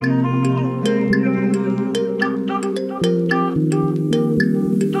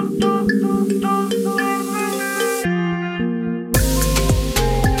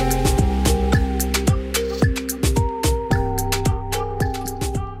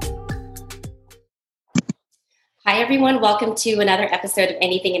everyone. Welcome to another episode of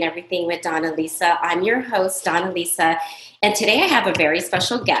Anything and Everything with Donna Lisa. I'm your host, Donna Lisa, and today I have a very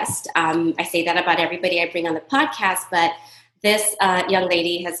special guest. I say that about everybody I bring on the podcast, but this young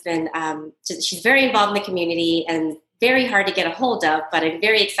lady has been, she's very involved in the community and very hard to get a hold of, but I'm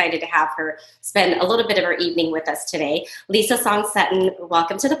very excited to have her spend a little bit of her evening with us today. Lisa Song Sutton,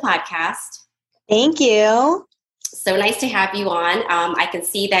 welcome to the podcast. Thank you. So nice to have you on. I can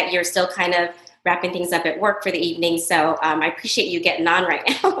see that you're still kind of wrapping things up at work for the evening, so I appreciate you getting on right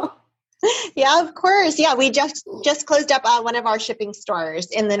now. Yeah, of course. Yeah, we just closed up one of our shipping stores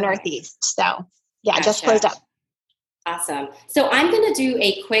in the Northeast. So yeah, Gotcha. Just closed up. Awesome. So I'm going to do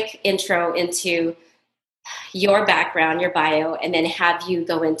a quick intro into your background, your bio, and then have you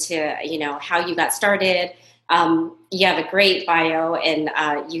go into, how you got started. You have a great bio, and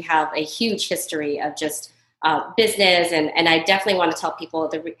you have a huge history of just business. And I definitely want to tell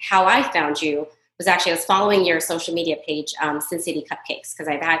people how I found you was actually I was following your social media page, Sin City Cupcakes, because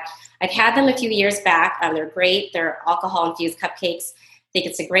I've had them a few years back. They're great. They're alcohol infused cupcakes. I think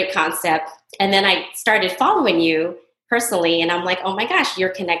it's a great concept. And then I started following you personally, and I'm like, oh my gosh, you're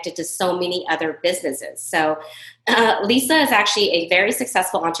connected to so many other businesses. So Lisa is actually a very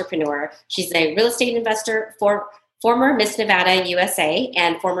successful entrepreneur. She's a real estate investor, former Miss Nevada USA,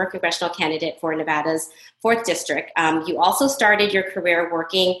 and former congressional candidate for Nevada's 4th District. You also started your career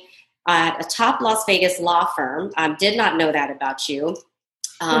working at a top Las Vegas law firm. Did not know that about you.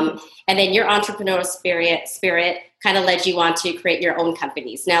 And then your entrepreneurial spirit kind of led you on to create your own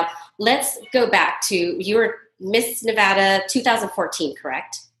companies. Now, let's go back to your Miss Nevada 2014,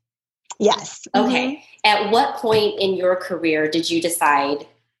 correct? Yes. Okay. Mm-hmm. At what point in your career did you decide,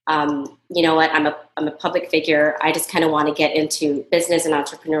 you know what, I'm a public figure. I just kind of want to get into business and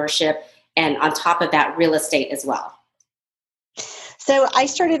entrepreneurship, and on top of that, real estate as well? So I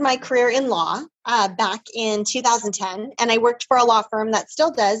started my career in law back in 2010, and I worked for a law firm that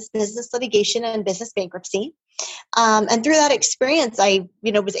still does business litigation and business bankruptcy. And through that experience, I,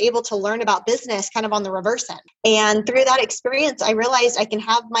 was able to learn about business kind of on the reverse end. And through that experience, I realized I can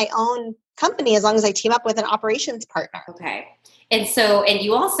have my own company as long as I team up with an operations partner. Okay. And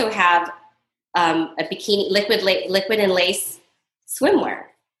you also have a bikini, liquid and lace swimwear.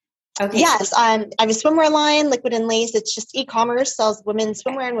 Okay. Yes. I have a swimwear line, Liquid and Lace. It's just e-commerce, sells women's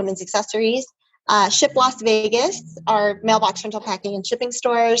swimwear and women's accessories. Ship Las Vegas, our mailbox rental packing and shipping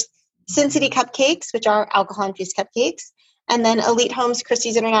stores. Sin City Cupcakes, which are alcohol-infused cupcakes. And then Elite Homes,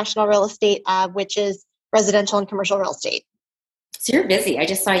 Christie's International Real Estate, which is residential and commercial real estate. So you're busy. I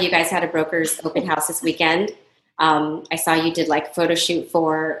just saw you guys had a broker's open house this weekend. I saw you did like a photo shoot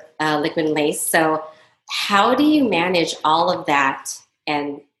for Liquid and Lace. So how do you manage all of that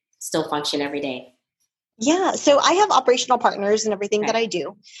and still function every day? Yeah, so I have operational partners in everything that I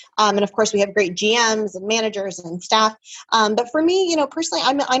do. And of course, we have great GMs and managers and staff. But for me, personally,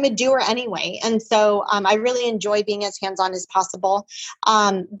 I'm a doer anyway. And so I really enjoy being as hands-on as possible.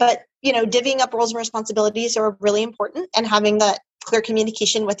 But divvying up roles and responsibilities are really important, and having that clear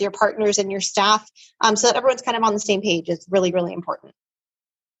communication with your partners and your staff so that everyone's kind of on the same page is really, really important.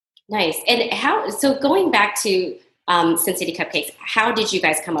 Nice. And so going back to Sin City Cupcakes, how did you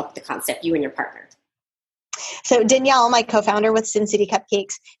guys come up with the concept, you and your partner? So Danielle, my co-founder with Sin City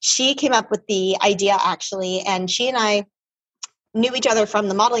Cupcakes, she came up with the idea actually, and she and I knew each other from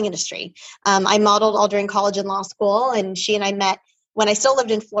the modeling industry. I modeled all during college and law school, and she and I met when I still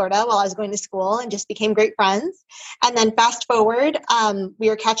lived in Florida while I was going to school, and just became great friends. And then fast forward, we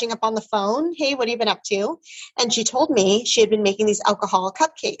were catching up on the phone. Hey, what have you been up to? And she told me she had been making these alcohol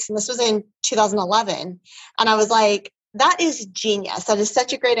cupcakes, and this was in 2011. And I was like, that is genius. That is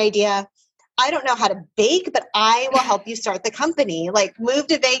such a great idea. I don't know how to bake, but I will help you start the company. Like, move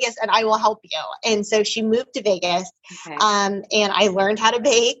to Vegas and I will help you. And so she moved to Vegas, and I learned how to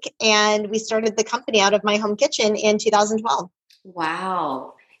bake, and we started the company out of my home kitchen in 2012.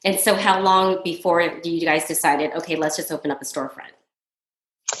 Wow. And so how long before you guys decided, okay, let's just open up a storefront?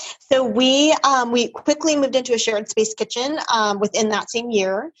 So we quickly moved into a shared space kitchen within that same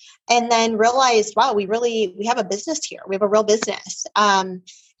year, and then realized, wow, we have a business here. We have a real business.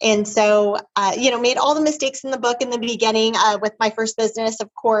 And so, made all the mistakes in the book in the beginning with my first business,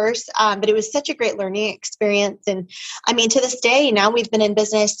 of course, but it was such a great learning experience. And I mean, to this day, now we've been in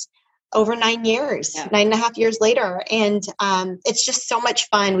business over 9 years, 9.5 years later. And it's just so much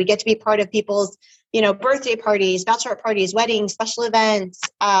fun. We get to be part of people's, birthday parties, bachelorette parties, weddings, special events,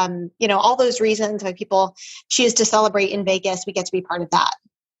 all those reasons why people choose to celebrate in Vegas. We get to be part of that.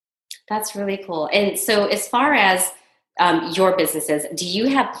 That's really cool. And so as far as your businesses, do you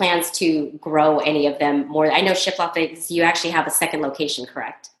have plans to grow any of them more? I know Ship Las Vegas, you actually have a second location,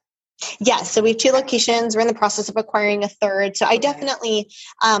 correct? Yes, so we have 2 locations. We're in the process of acquiring a third. So I definitely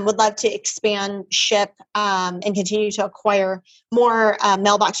would love to expand, ship, and continue to acquire more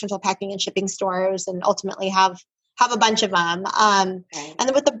mailbox rental packing and shipping stores, and ultimately have a bunch of them. And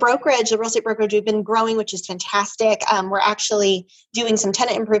then with the brokerage, the real estate brokerage, we've been growing, which is fantastic. We're actually doing some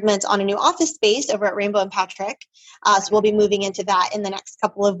tenant improvements on a new office space over at Rainbow and Patrick. So we'll be moving into that in the next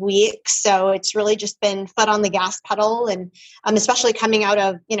couple of weeks. So it's really just been foot on the gas pedal, and especially coming out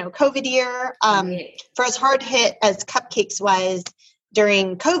of, COVID year, for as hard hit as Cupcakes was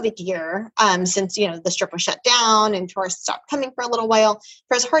during COVID year, since, the strip was shut down and tourists stopped coming for a little while,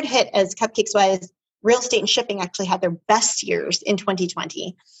 for as hard hit as Cupcakes was, real estate and shipping actually had their best years in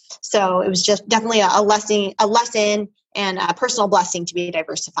 2020. So it was just definitely a lesson and a personal blessing to be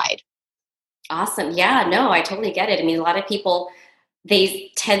diversified. Awesome. Yeah, no, I totally get it. I mean, a lot of people,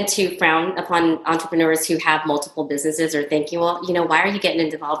 they tend to frown upon entrepreneurs who have multiple businesses or thinking, well, why are you getting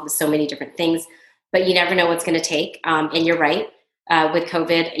involved with so many different things? But you never know what's going to take. And you're right. With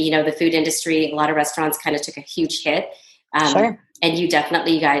COVID, the food industry, a lot of restaurants kind of took a huge hit. Sure. And you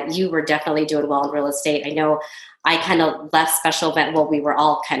were definitely doing well in real estate. I know I kind of left special event. Well, we were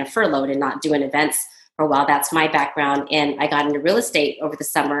all kind of furloughed and not doing events for a while. That's my background. And I got into real estate over the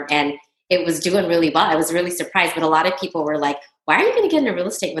summer and it was doing really well. I was really surprised, but a lot of people were like, why are you going to get into real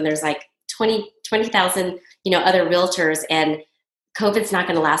estate when there's like 20,000, other realtors, and COVID's not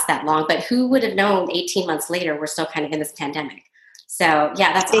going to last that long? But who would have known 18 months later, we're still kind of in this pandemic. So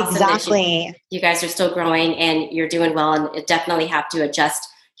yeah, that's awesome. Exactly. That you guys are still growing and you're doing well, and you definitely have to adjust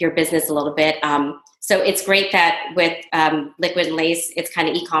your business a little bit. So it's great that with Liquid and Lace, it's kind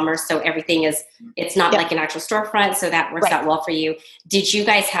of e-commerce. So everything it's not like an actual storefront. So that works out well for you. Did you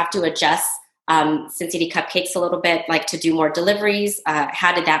guys have to adjust Sin City Cupcakes a little bit, like to do more deliveries?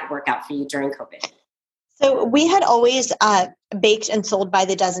 How did that work out for you during COVID? So we had always baked and sold by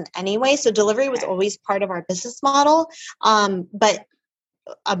the dozen anyway. So delivery was always part of our business model. But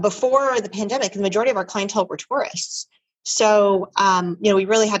before the pandemic, the majority of our clientele were tourists. So, we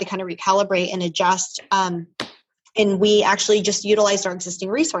really had to kind of recalibrate and adjust. And we actually just utilized our existing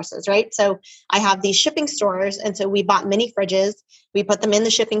resources, right? So I have these shipping stores. And so we bought mini fridges. We put them in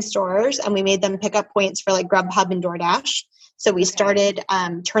the shipping stores and we made them pickup points for like Grubhub and DoorDash. So we started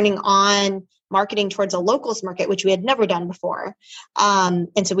turning on marketing towards a locals market, which we had never done before.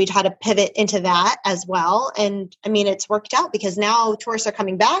 And so we'd had to pivot into that as well. And I mean, it's worked out because now tourists are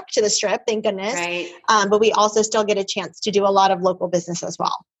coming back to the strip, thank goodness. Right. But we also still get a chance to do a lot of local business as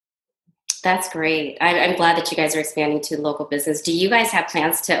well. That's great. I'm glad that you guys are expanding to local business. Do you guys have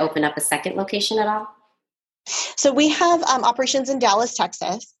plans to open up a second location at all? So we have operations in Dallas,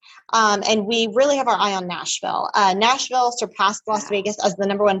 Texas. And we really have our eye on Nashville. Nashville surpassed Las Vegas as the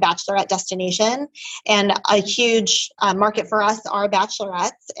 #1 bachelorette destination, and a huge market for us are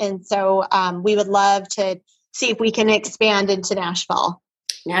bachelorettes. And so we would love to see if we can expand into Nashville.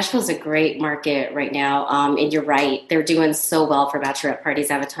 Nashville's a great market right now. And you're right. They're doing so well for bachelorette parties.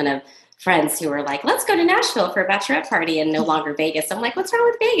 I have a ton of friends who are like, let's go to Nashville for a bachelorette party and no longer Vegas. I'm like, what's wrong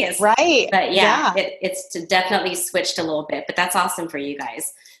with Vegas? Right. But it's definitely switched a little bit, but that's awesome for you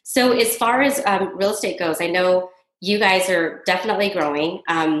guys. So as far as real estate goes, I know you guys are definitely growing.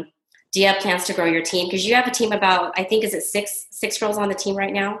 Do you have plans to grow your team? Because you have a team about, I think, is it six girls on the team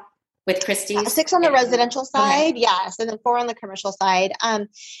right now with Christy? 6 on the residential side, yes, and then 4 on the commercial side.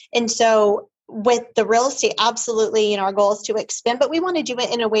 And so with the real estate, absolutely, our goal is to expand, but we want to do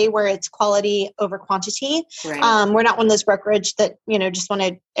it in a way where it's quality over quantity. Right. We're not one of those brokerage that, just want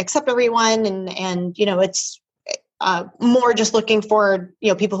to accept everyone and it's more just looking for,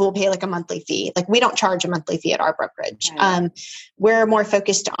 people who will pay like a monthly fee. Like we don't charge a monthly fee at our brokerage. Right. We're more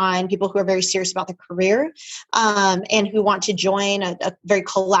focused on people who are very serious about their career and who want to join a very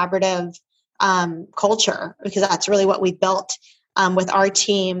collaborative culture, because that's really what we built with our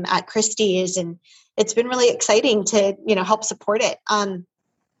team at Christie's. And it's been really exciting to, help support it.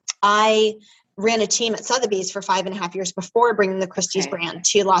 I ran a team at Sotheby's for 5.5 years before bringing the Christie's brand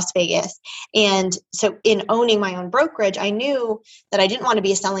to Las Vegas. And so in owning my own brokerage, I knew that I didn't want to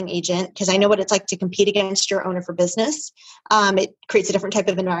be a selling agent because I know what it's like to compete against your owner for business. It creates a different type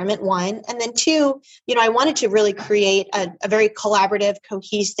of environment, one. And then two, I wanted to really create a very collaborative,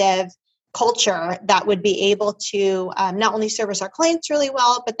 cohesive culture that would be able to not only service our clients really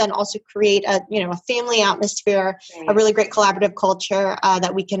well, but then also create a family atmosphere, a really great collaborative culture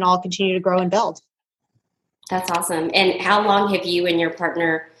that we can all continue to grow and build. That's awesome. And how long have you and your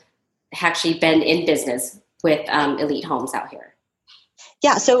partner actually been in business with Elite Homes out here?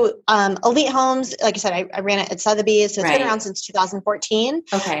 Yeah, so Elite Homes, like I said, I ran it at Sotheby's, so it's been around since 2014.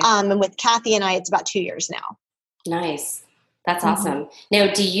 Okay. And with Kathy and I, it's about 2 years now. Nice. That's awesome.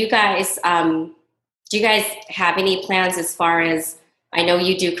 Now, do you guys have any plans as far as, I know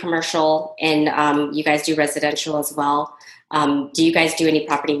you do commercial and you guys do residential as well. Do you guys do any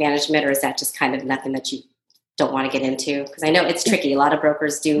property management, or is that just kind of nothing that you don't want to get into? Because I know it's tricky. A lot of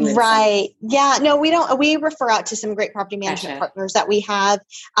brokers do. Right. Yeah. No, we don't. We refer out to some great property management partners that we have.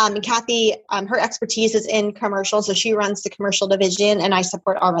 And Kathy, her expertise is in commercial, so she runs the commercial division, and I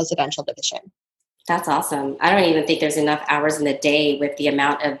support our residential division. That's awesome. I don't even think there's enough hours in the day with the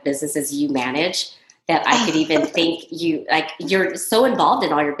amount of businesses you manage that I could even think you're so involved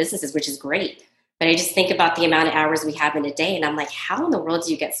in all your businesses, which is great. But I just think about the amount of hours we have in a day, and I'm like, how in the world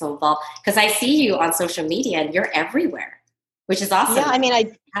do you get so involved? Because I see you on social media and you're everywhere, which is awesome. Yeah, I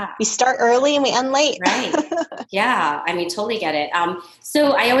mean, we start early and we end late. Right. Yeah, I mean, totally get it.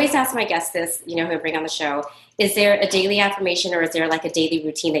 So I always ask my guests this, who I bring on the show, is there a daily affirmation, or is there like a daily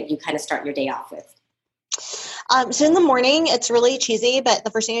routine that you kind of start your day off with? So in the morning, it's really cheesy, but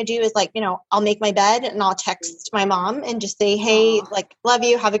the first thing I do is I'll make my bed and I'll text my mom and just say, hey, love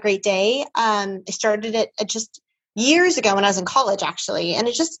you, have a great day. I started it just years ago when I was in college, actually. And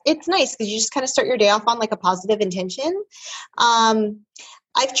it's nice because you just kind of start your day off on like a positive intention.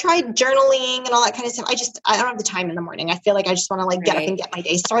 I've tried journaling and all that kind of stuff. I don't have the time in the morning. I feel like I just want to get up and get my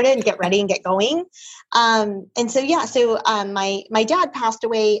day started and get ready and get going. My dad passed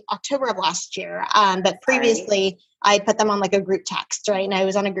away October of last year. But previously I put them on like a group text, right? And I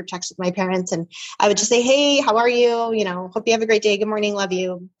was on a group text with my parents, and I would just say, hey, how are you? Hope you have a great day. Good morning. Love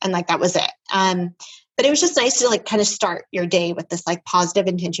you. And like, that was it. But it was just nice to like kind of start your day with this like positive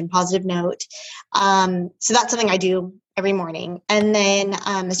intention, positive note. So that's something I do every morning. And then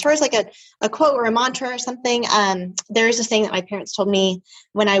as far as like a quote or a mantra or something, there is this thing that my parents told me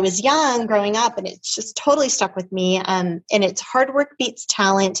when I was young growing up, and it's just totally stuck with me. And it's hard work beats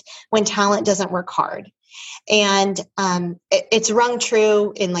talent when talent doesn't work hard. And it's rung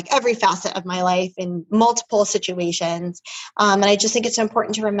true in like every facet of my life in multiple situations. And I just think it's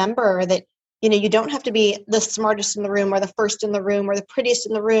important to remember that you don't have to be the smartest in the room or the first in the room or the prettiest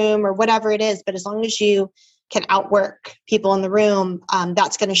in the room or whatever it is. But as long as you can outwork people in the room,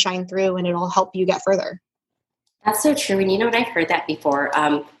 that's going to shine through and it'll help you get further. That's so true. And I've heard that before.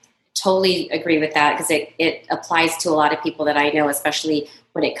 Totally agree with that, because it applies to a lot of people that I know, especially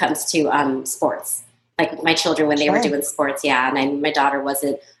when it comes to sports. Like my children, when they were doing sports, and my daughter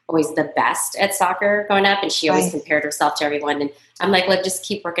wasn't always the best at soccer growing up, and she always compared herself to everyone. And I'm like, look, just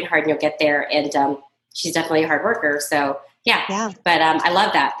keep working hard and you'll get there. And she's definitely a hard worker. So yeah. But I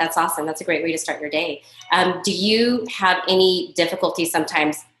love that. That's awesome. That's a great way to start your day. Do you have any difficulty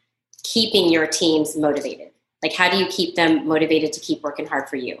sometimes keeping your teams motivated? Like, how do you keep them motivated to keep working hard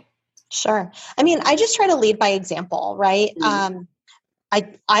for you? Sure. I mean, I just try to lead by example, right? Mm-hmm.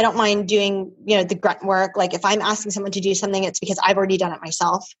 I don't mind doing, the grunt work. Like if I'm asking someone to do something, it's because I've already done it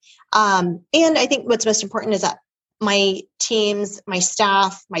myself. And I think what's most important is that my teams, my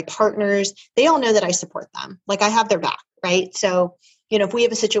staff, my partners, they all know that I support them. Like I have their back, right? So, if we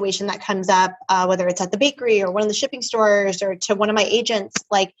have a situation that comes up, whether it's at the bakery or one of the shipping stores or to one of my agents,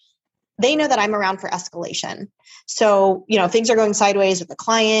 like they know that I'm around for escalation. So, if things are going sideways with the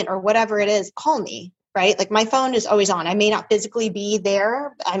client or whatever it is, call me. Right? Like my phone is always on. I may not physically be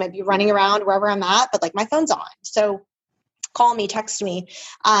there. I might be running around wherever I'm at, but like my phone's on. So call me, text me.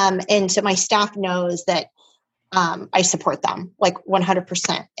 And so my staff knows that I support them like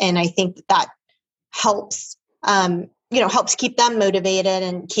 100%. And I think that helps, helps keep them motivated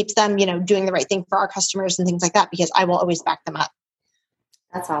and keeps them, doing the right thing for our customers and things like that, because I will always back them up.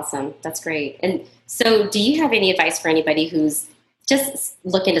 That's awesome. That's great. And so do you have any advice for anybody who's just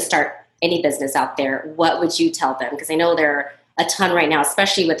looking to start any business out there? What would you tell them? Because I know there are a ton right now,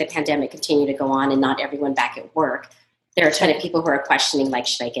 especially with the pandemic continue to go on and not everyone back at work. There are a ton of people who are questioning, like,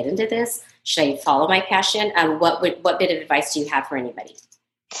 should I get into this? Should I follow my passion? What bit of advice do you have for anybody?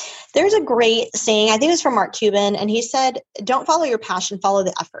 There's a great saying, I think it was from Mark Cuban, and he said, don't follow your passion, follow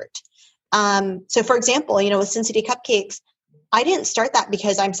the effort. So for example, with Sin City Cupcakes, I didn't start that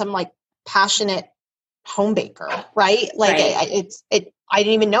because I'm some like passionate home baker, right? Like I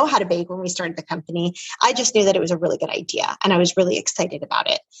didn't even know how to bake when we started the company. I just knew that it was a really good idea and I was really excited about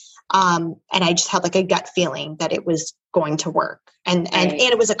it. And I just had like a gut feeling that it was going to work. And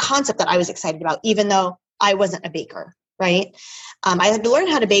it was a concept that I was excited about, even though I wasn't a baker, right? I had to learn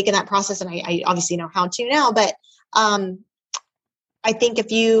how to bake in that process, and I obviously know how to now, but I think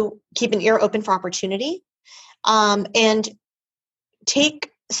if you keep an ear open for opportunity, and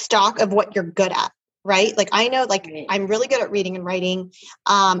take stock of what you're good at, right? Like I know, like Right. I'm really good at reading and writing.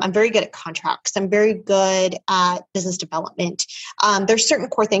 I'm very good at contracts. I'm very good at business development. There's certain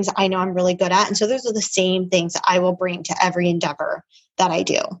core things that I know I'm really good at. And so those are the same things that I will bring to every endeavor that I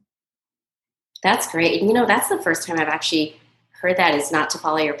do. That's great. And that's the first time I've actually heard that is not to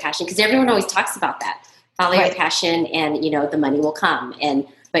follow your passion, because everyone always talks about that. Follow your Right. passion and the money will come.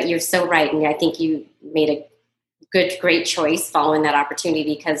 But you're so right. And I think you made a great choice following that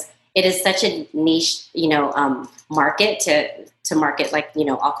opportunity, because it is such a niche, market to market like,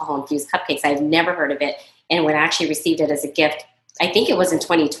 alcohol infused cupcakes. I've never heard of it. And when I actually received it as a gift, I think it was in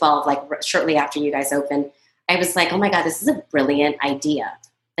 2012, like shortly after you guys opened, I was like, oh my God, this is a brilliant idea.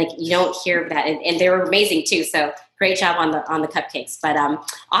 Like you don't hear that. And they were amazing too. So great job on the cupcakes, but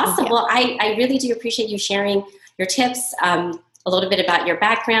awesome. Well, I really do appreciate you sharing your tips, a little bit about your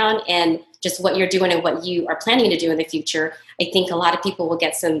background and just what you're doing and what you are planning to do in the future. I think a lot of people will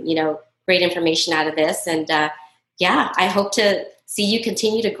get some, great information out of this. And I hope to see you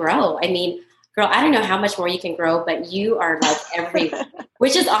continue to grow. I mean, girl, I don't know how much more you can grow, but you are like everywhere,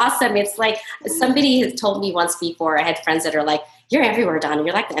 which is awesome. It's like somebody has told me once before, I had friends that are like, you're everywhere, Donna.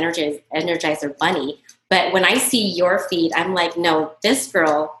 You're like the Energizer bunny. But when I see your feed, I'm like, no, this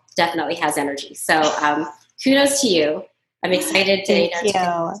girl definitely has energy. So kudos to you. I'm excited to see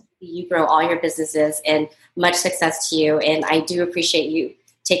you grow all your businesses, and much success to you. And I do appreciate you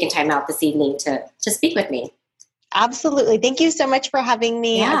taking time out this evening to speak with me. Absolutely. Thank you so much for having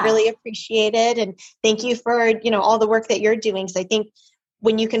me. Yeah. I really appreciate it. And thank you for, all the work that you're doing. Because I think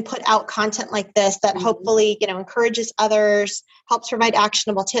when you can put out content like this that hopefully, encourages others, helps provide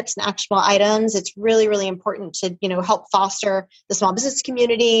actionable tips and actionable items, it's really, really important to, help foster the small business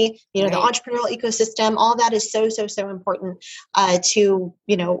community, the entrepreneurial ecosystem. All that is so, so, so important to,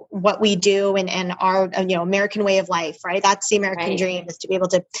 what we do and our, American way of life, right? That's the American dream, is to be able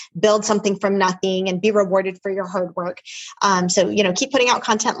to build something from nothing and be rewarded for your hard work. So, keep putting out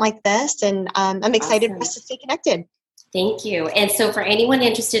content like this, and I'm excited for us to stay connected. Thank you. And so for anyone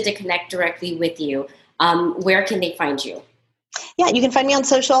interested to connect directly with you, where can they find you? Yeah, you can find me on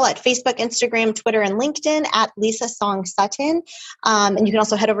social at Facebook, Instagram, Twitter, and LinkedIn at Lisa Song Sutton. And you can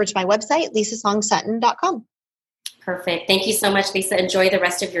also head over to my website, lisasongSutton.com. Perfect. Thank you so much, Lisa. Enjoy the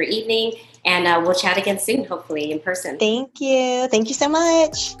rest of your evening, and we'll chat again soon, hopefully in person. Thank you. Thank you so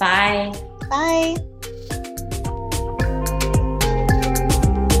much. Bye. Bye.